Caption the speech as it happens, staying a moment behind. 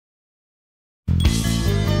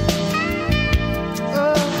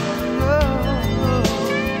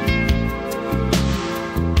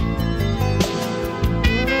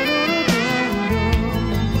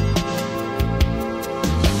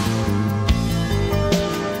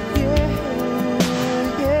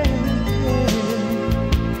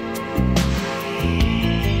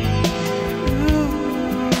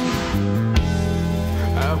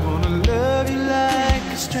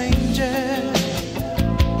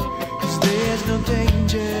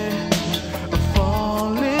danger of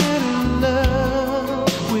falling in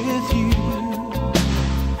love with you.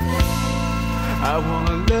 I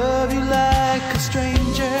wanna love you like a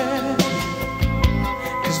stranger,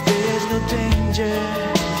 'cause there's no danger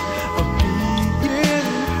of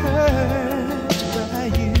being hurt by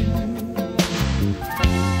you.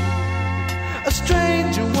 A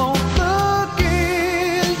stranger won't look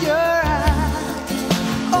in your eyes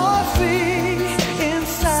or see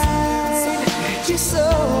inside your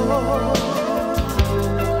soul.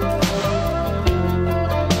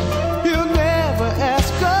 You'll never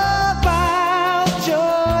ask about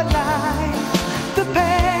your life, the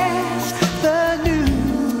past, the new,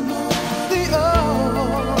 the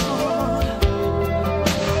old.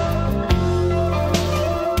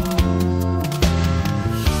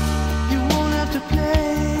 You won't have to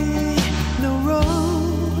play no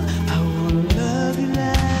role. I wanna love you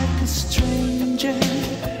like a stranger,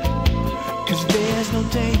 'cause there's no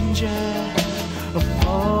danger of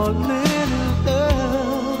falling in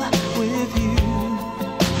love with you.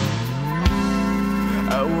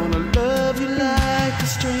 I wanna love you like a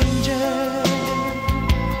stranger,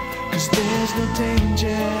 'cause there's no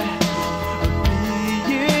danger of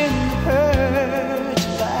being hurt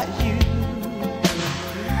by you.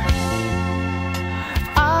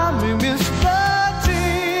 I may miss the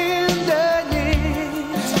tenderness,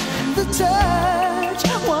 the touch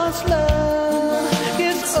once love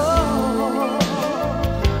is all.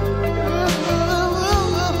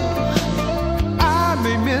 I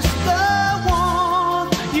may miss the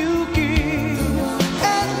warmth you give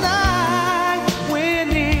at night when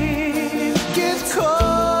it gets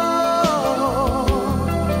cold.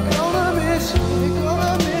 Gonna miss you,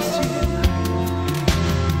 gonna miss you.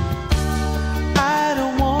 I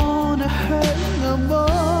don't wanna hurt no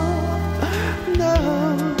more, no.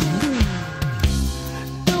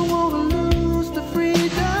 Don't wanna lose the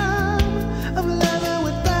freedom of loving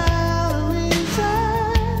without a reason.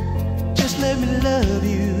 Just let me love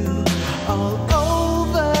you all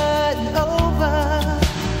over and over,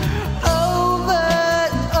 over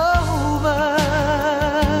and over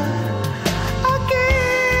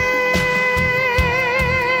again.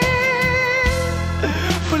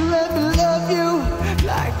 But let me love you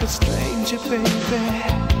like a stranger, baby,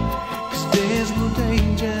 'cause there's no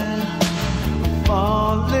danger of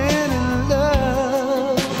falling in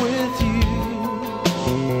love with you.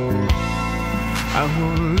 I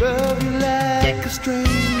wanna love you like a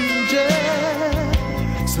stranger,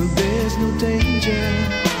 so there's no danger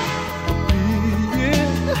of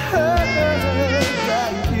being hurt by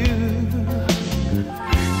you.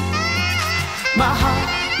 My heart,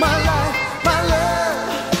 my life, my love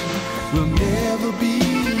will never be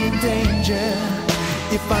in danger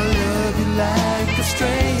if I love you like a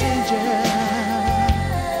stranger.